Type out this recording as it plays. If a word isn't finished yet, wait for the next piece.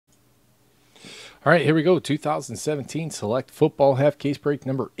All right, here we go. 2017 Select Football Half Case Break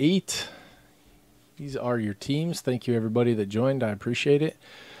number 8. These are your teams. Thank you, everybody that joined. I appreciate it.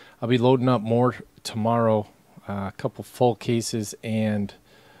 I'll be loading up more tomorrow. A couple full cases and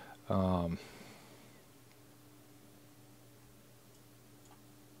a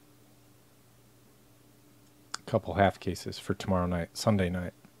couple half cases for tomorrow night, Sunday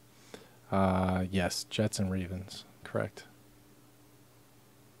night. Yes, Jets and Ravens. Correct.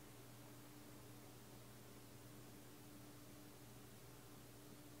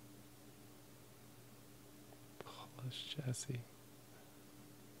 Jesse.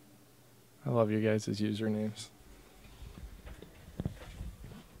 I love you guys' usernames.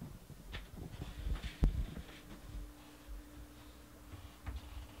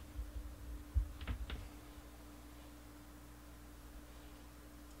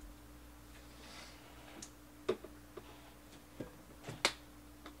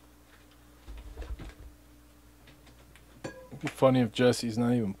 It'd be funny if Jesse's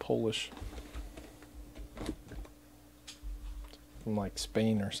not even Polish. From like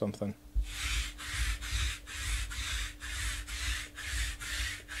Spain or something.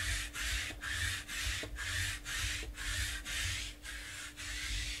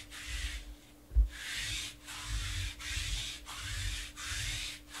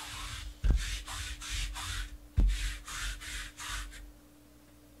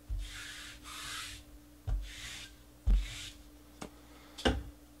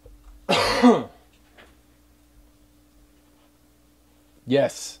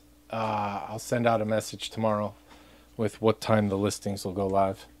 Yes, I'll send out a message tomorrow with what time the listings will go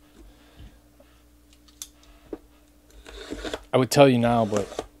live. I would tell you now,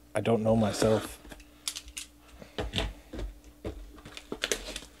 but I don't know myself.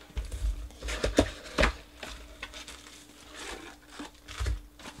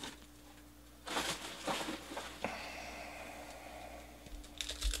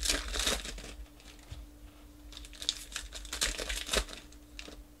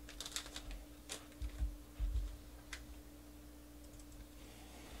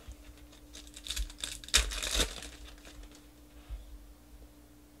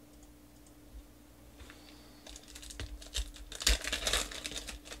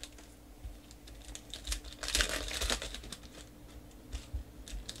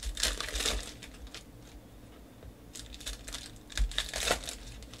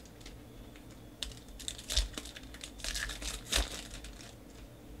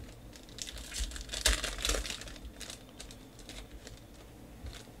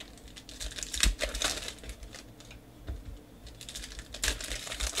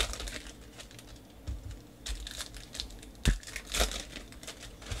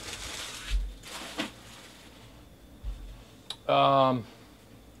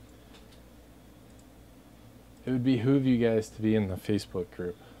 It would behoove you guys to be in the Facebook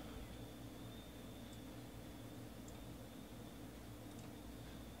group.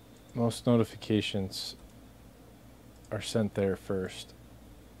 Most notifications are sent there first.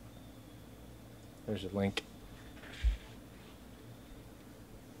 There's a link.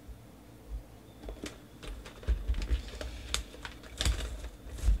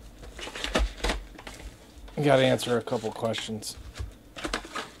 I gotta answer a couple questions.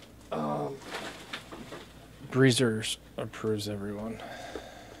 Breezers approves everyone.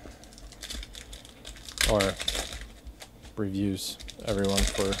 Or reviews everyone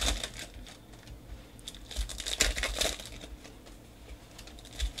for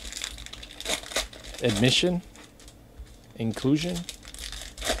admission, inclusion.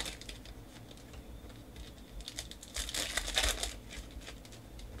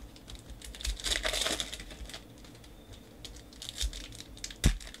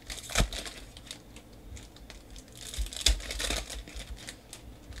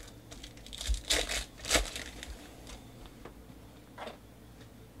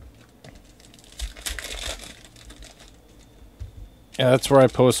 Yeah, that's where I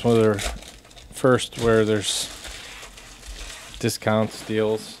post whether first where there's discounts,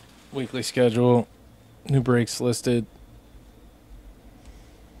 deals, weekly schedule, new breaks listed,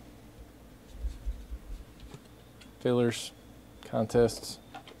 fillers, contests,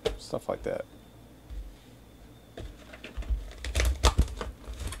 stuff like that.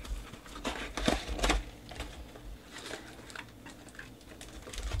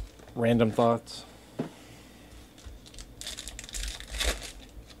 Random thoughts.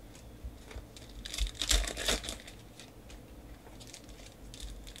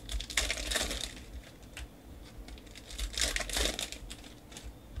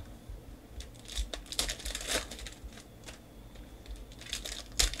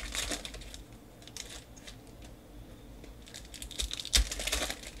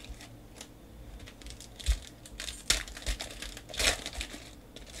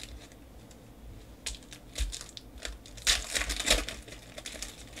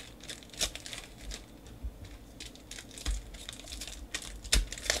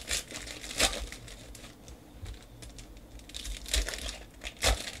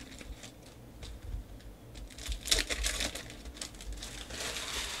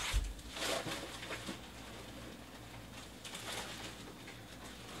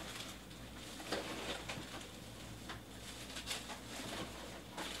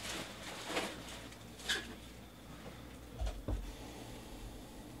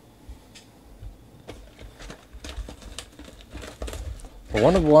 A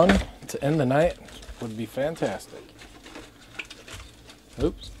 1 of 1 to end the night would be fantastic.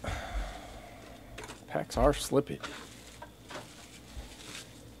 Oops. Packs are slippy.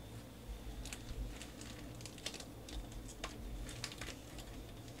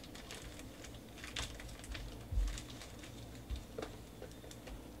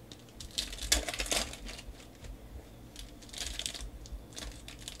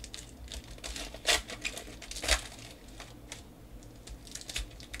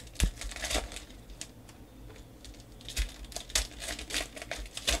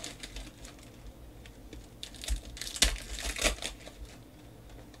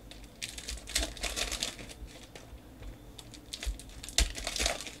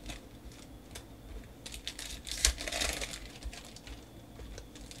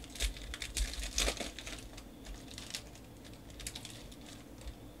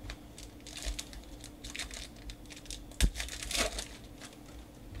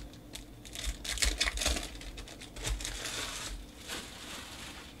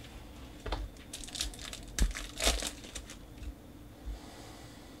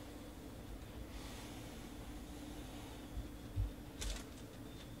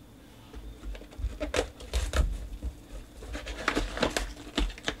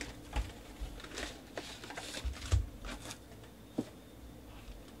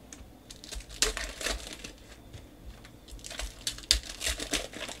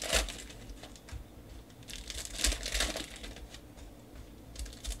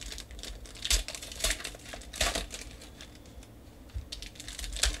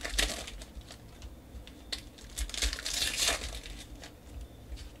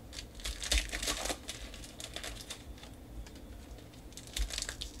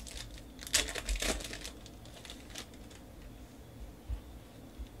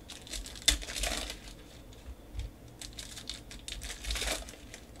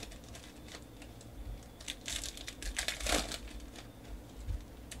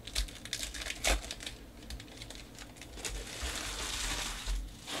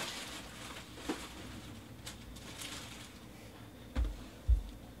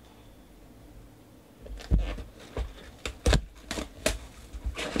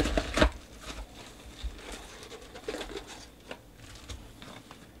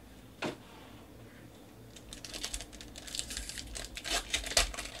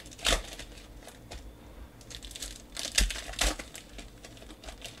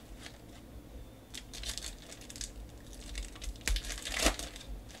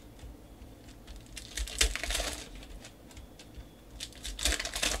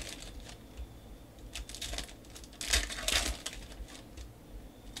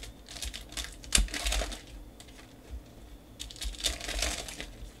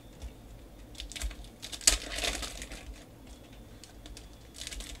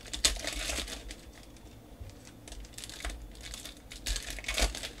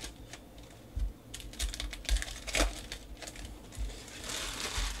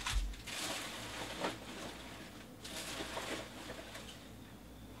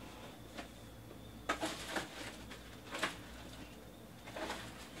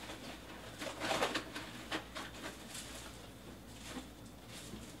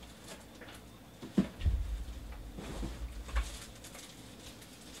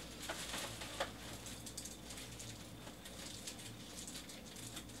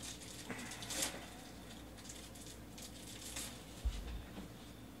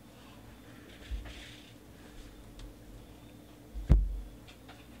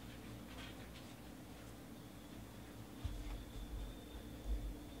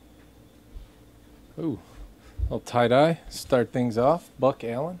 Ooh, a little tie-dye. Start things off. Buck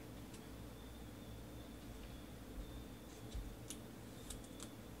Allen.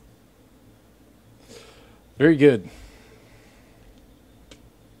 Very good.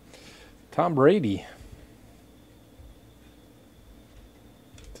 Tom Brady.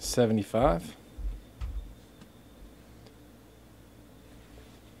 /75.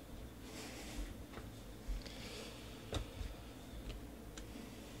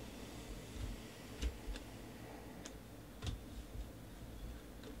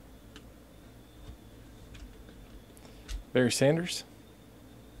 Barry Sanders.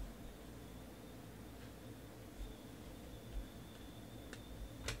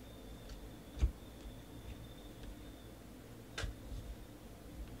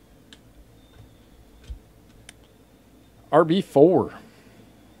 RB4.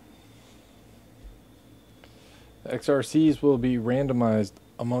 The XRCs will be randomized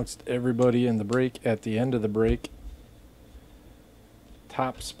amongst everybody in the break at the end of the break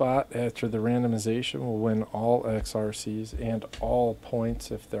Top spot after the randomization will win all XRCs and all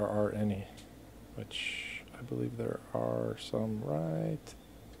points if there are any, which I believe there are some right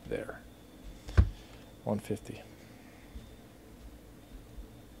there. 150.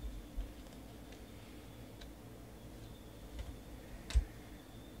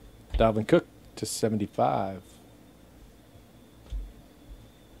 Dalvin Cook to 75.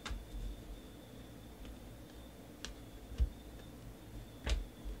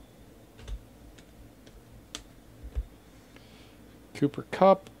 Cooper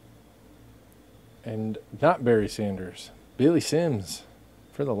Kupp, and not Barry Sanders, Billy Sims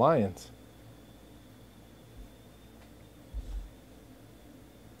for the Lions.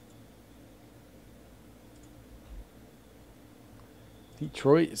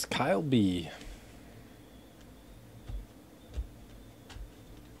 Detroit is Kyle B.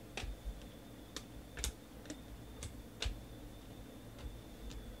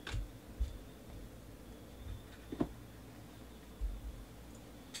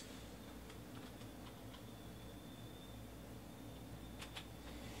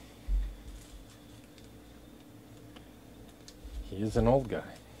 He is an old guy.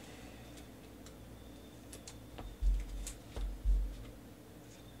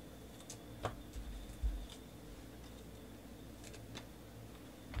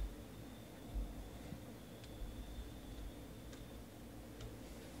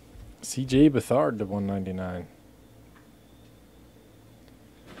 CJ Beathard to 199.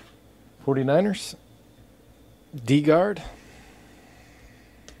 49ers. D-Guard.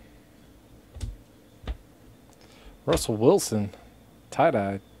 Russell Wilson.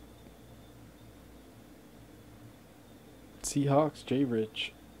 Tie-dye. Seahawks. J.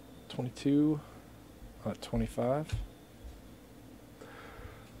 Rich. 22. 25.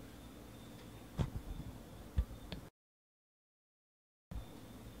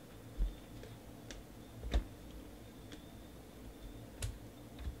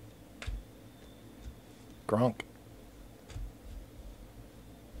 Gronk.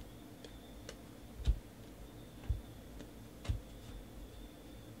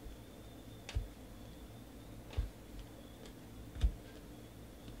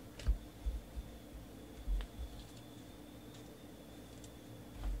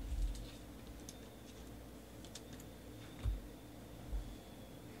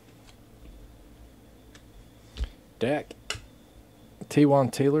 Dak.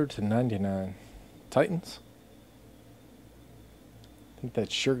 Taywan Taylor to 99. Titans. I think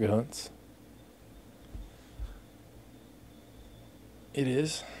that's Sugar Hunts. It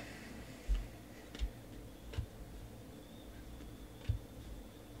is.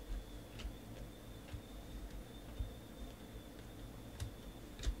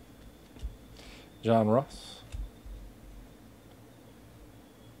 John Ross.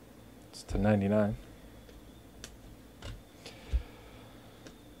 It's to 99.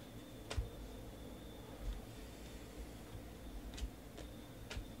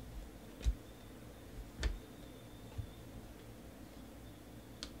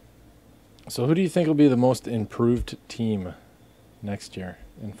 So who do you think will be the most improved team next year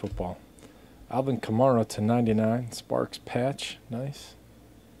in football? Alvin Kamara to 99. Sparks patch. Nice.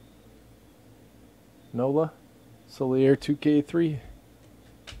 Nola. Solier 2K3.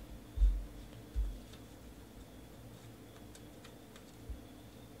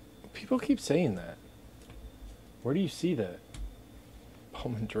 People keep saying that. Where do you see that?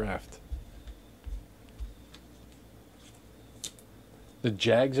 Bowman draft. The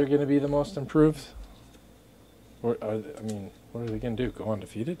Jags are going to be the most improved? Or I mean, what are they going to do? Go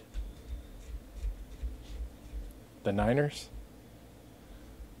undefeated? The Niners?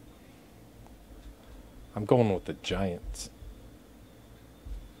 I'm going with the Giants.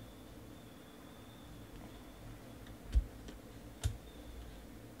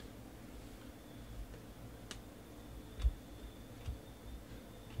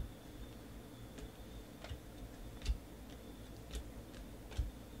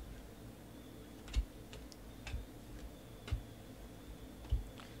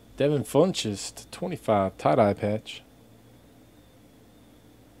 Devin Funches to 25, tie-dye patch.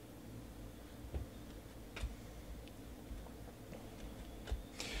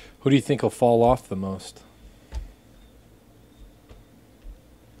 Who do you think will fall off the most?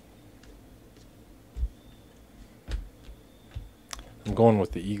 I'm going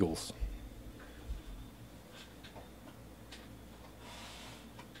with the Eagles.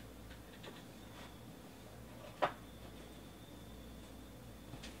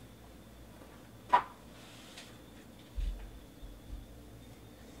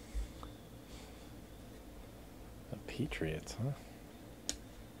 Patriots, huh?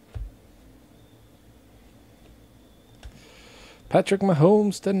 Patrick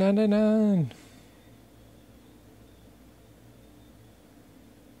Mahomes to 99.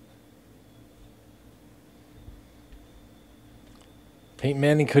 Peyton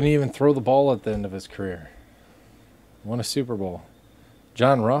Manning couldn't even throw the ball at the end of his career. Won a Super Bowl.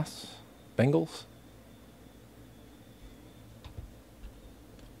 John Ross, Bengals.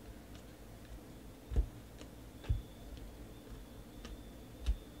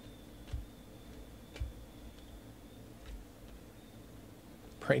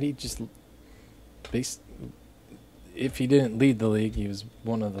 Brady just if he didn't lead the league, he was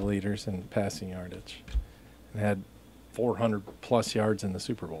one of the leaders in passing yardage and had 400 plus yards in the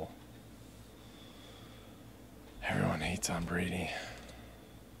Super Bowl. Everyone hates on Brady.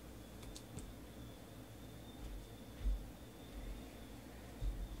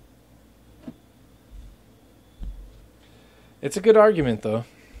 It's a good argument, though.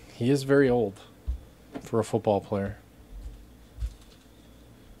 He is very old for a football player.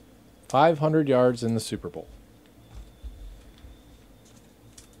 500 yards in the Super Bowl.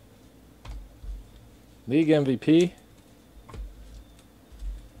 League MVP.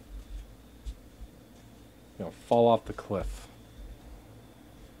 Gonna fall off the cliff.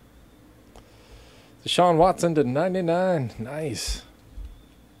 Deshaun Watson to 99. Nice.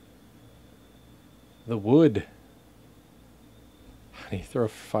 The Wood. How do you throw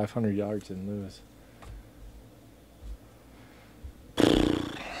 500 yards and lose?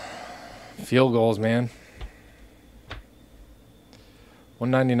 Field goals, man.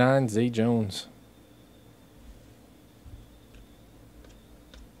 199, Zay Jones.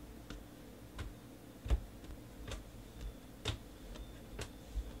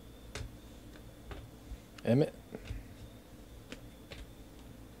 Emmett.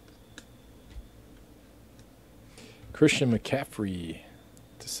 Christian McCaffrey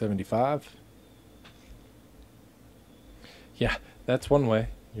to 75. Yeah, that's one way.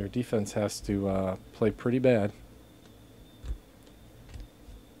 Your defense has to play pretty bad.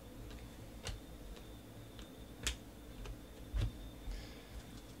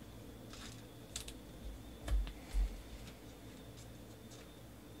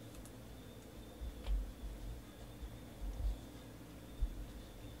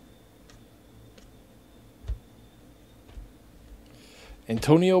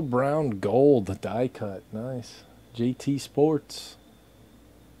 Antonio Brown gold die cut. Nice. JT Sports.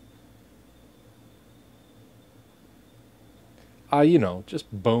 You know,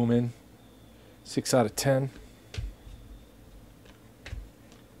 just Bowman. 6 out of 10.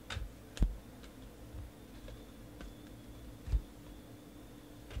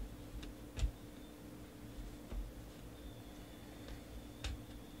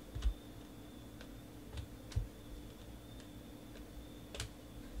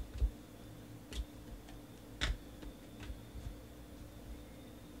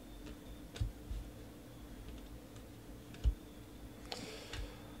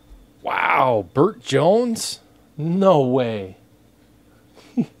 Wow, Burt Jones? No way.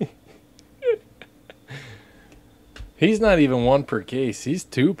 He's not even 1 per case. He's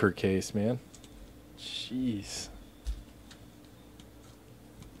 2 per case, man. Jeez.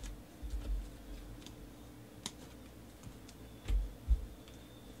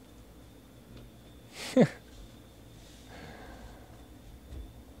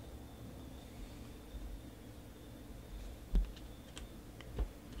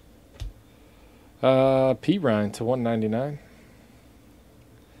 P. Ryan to 199.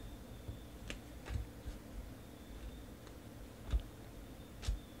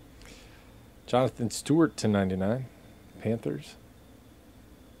 Jonathan Stewart to 99. Panthers.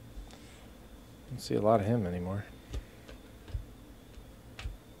 Don't see a lot of him anymore.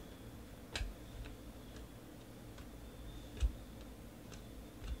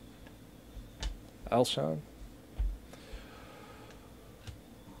 Alshon.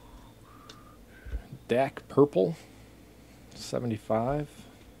 Dak Purple, 75,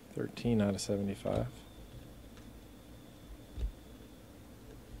 13 out of 75.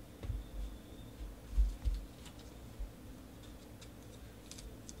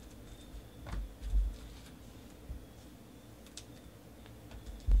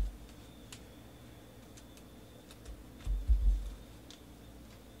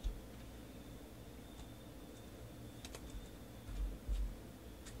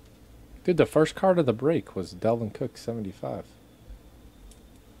 Dude, the first card of the break was Delvin Cook, 75.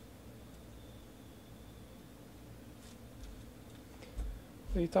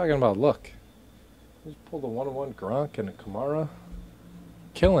 What are you talking about? Look. Just pulled a 1-1 Gronk and a Kamara.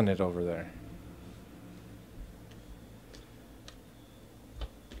 Killing it over there.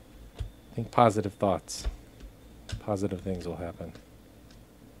 Think positive thoughts. Positive things will happen.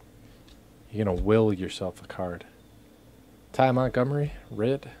 You're going to will yourself a card. Ty Montgomery,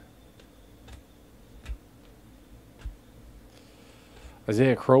 red.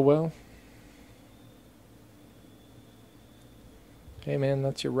 Isaiah Crowell. Hey, man,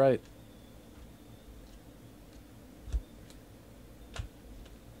 that's your right.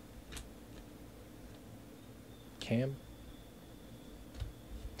 Cam.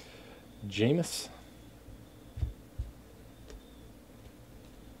 Jameis.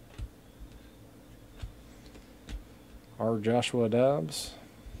 R. Joshua Dobbs.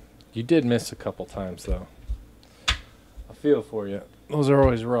 You did miss a couple times, though. I feel for you. Those are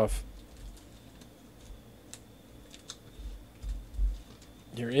always rough.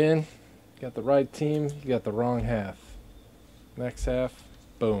 You're in. You got the right team. You got the wrong half. Next half,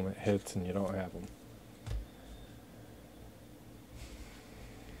 boom, it hits and you don't have them.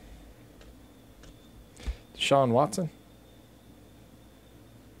 Deshaun Watson.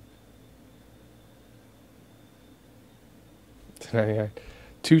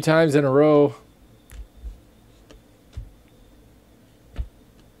 Two times in a row.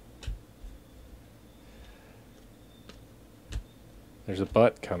 There's a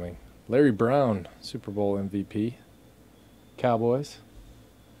butt coming. Larry Brown, Super Bowl MVP. Cowboys.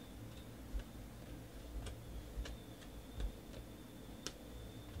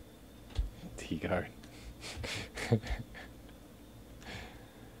 T-guard.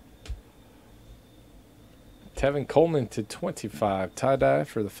 Tevin Coleman to 25. Tie-dye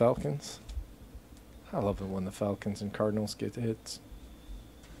for the Falcons. I love it when the Falcons and Cardinals get the hits.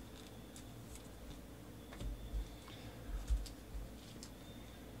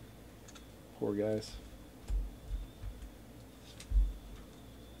 Poor guys.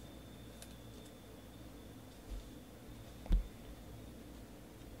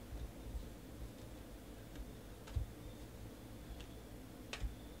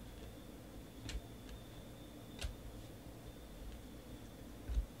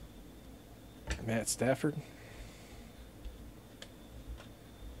 Matt Stafford.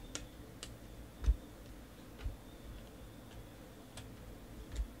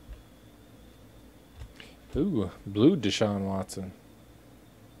 Ooh, blue Deshaun Watson.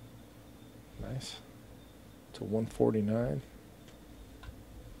 Nice. To 149.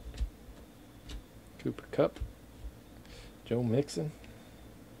 Cooper Kupp. Joe Mixon.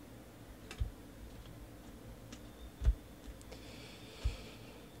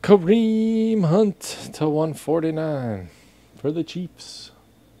 Kareem Hunt to 149 for the Chiefs.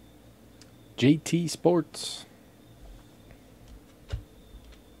 JT Sports.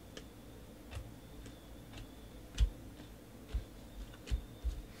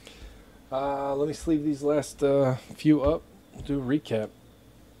 Let me sleeve these last few up. We'll do a recap.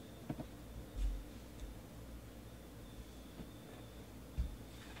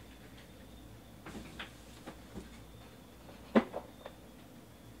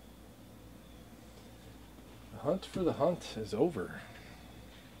 Hunt for the hunt is over.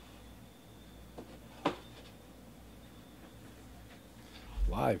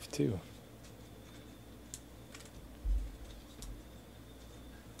 Live, too.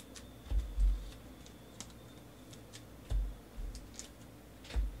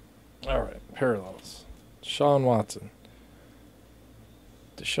 All right, parallels. Deshaun Watson.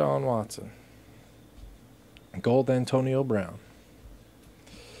 Gold Antonio Brown.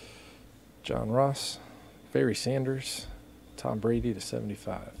 John Ross. Barry Sanders, Tom Brady to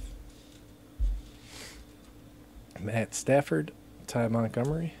 75. Matt Stafford, Ty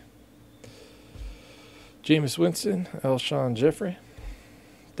Montgomery. Jameis Winston, Alshon Jeffrey.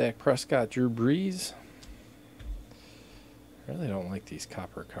 Dak Prescott, Drew Brees. I really don't like these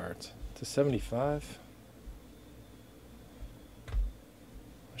copper cards. To 75.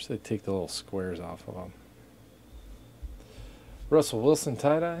 Wish they'd take the little squares off of them. Russell Wilson,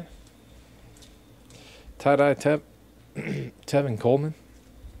 tie-dye. Tie-dye Tevin Coleman.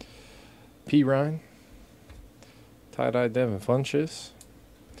 P. Ryan. Tie-dye Devin Funchess.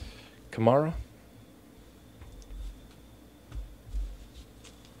 Kamara.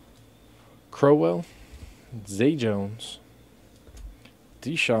 Crowell. Zay Jones.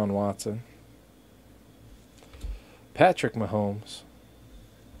 Deshaun Watson. Patrick Mahomes.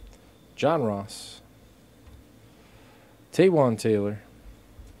 John Ross. Taywan Taylor.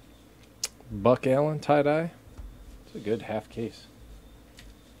 Buck Allen, tie-dye. It's a good half case.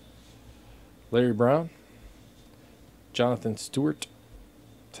 Larry Brown. Jonathan Stewart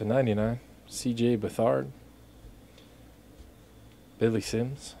to 99. C.J. Beathard. Billy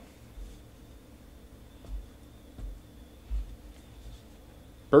Sims.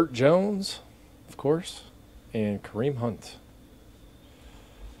 Burt Jones, of course. and Kareem Hunt.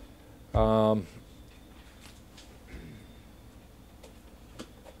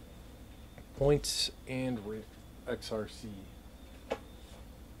 Points and XRC.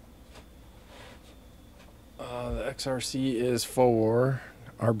 The XRC is for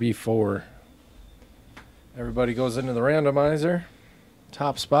RB4. Everybody goes into the randomizer.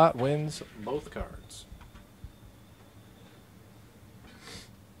 Top spot wins both cards.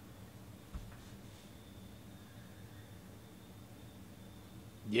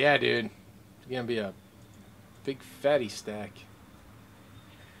 Yeah, dude. It's going to be a big fatty stack.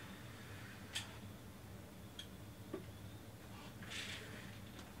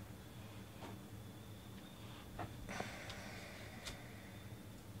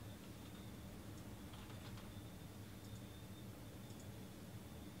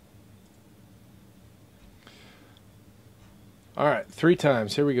 All right, 3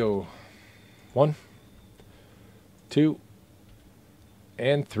 times. Here we go. 1, 2,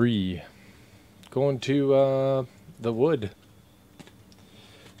 and 3. Going to the wood.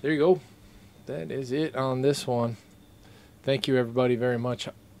 There you go. That is it on this one. Thank you, everybody, very much.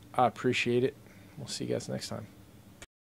 I appreciate it. We'll see you guys next time.